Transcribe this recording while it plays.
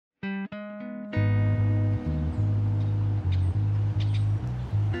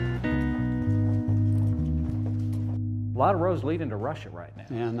lot of roads lead into Russia right now.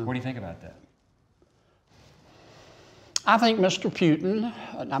 Yeah, I know. What do you think about that? I think Mr. Putin,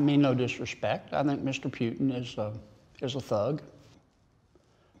 I mean no disrespect, I think Mr. Putin is a thug.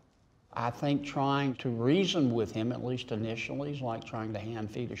 I think trying to reason with him, at least initially, is like trying to hand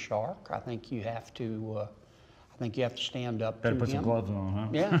feed a shark. I think you have to stand up to him. Better put some gloves on, huh?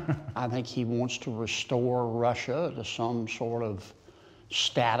 Yeah. I think he wants to restore Russia to some sort of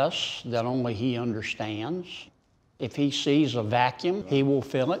status that only he understands. If he sees a vacuum, he will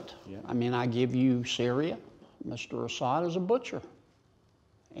fill it. Yeah. I mean, I give you Syria. Mr. Assad is a butcher.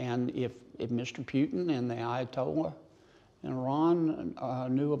 And if Mr. Putin and the Ayatollah in Iran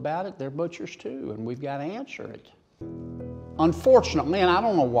knew about it, they're butchers too, and we've got to answer it. Unfortunately, and I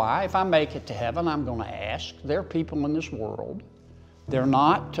don't know why, if I make it to heaven, I'm going to ask. There are people in this world. They're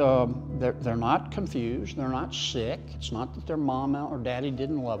not confused. They're not sick. It's not that their mama or daddy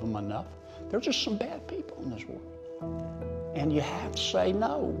didn't love them enough. They're just some bad people in this world. And you have to say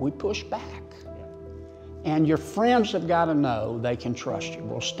no. We push back. And your friends have got to know they can trust you.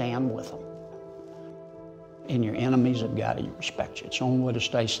 We'll stand with them. And your enemies have got to respect you. It's the only way to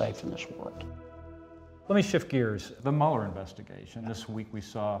stay safe in this world. Let me shift gears. The Mueller investigation. This week we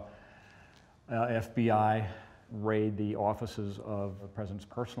saw FBI raid the offices of the president's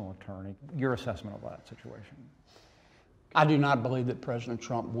personal attorney. Your assessment of that situation? I do not believe that President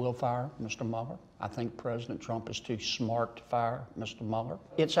Trump will fire Mr. Mueller. I think President Trump is too smart to fire Mr. Mueller.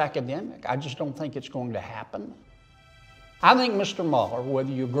 It's academic. I just don't think it's going to happen. I think Mr. Mueller, whether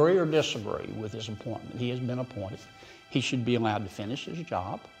you agree or disagree with his appointment, he has been appointed, he should be allowed to finish his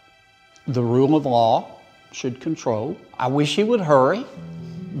job. The rule of law should control. I wish he would hurry,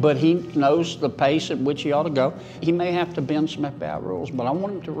 but he knows the pace at which he ought to go. He may have to bend some FBI rules, but I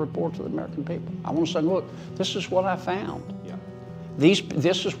want him to report to the American people. I want to say, look, this is what I found. Yeah.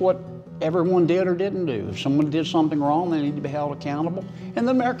 This is what everyone did or didn't do. If someone did something wrong, they need to be held accountable, and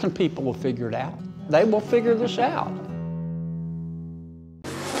the American people will figure it out. They will figure this out.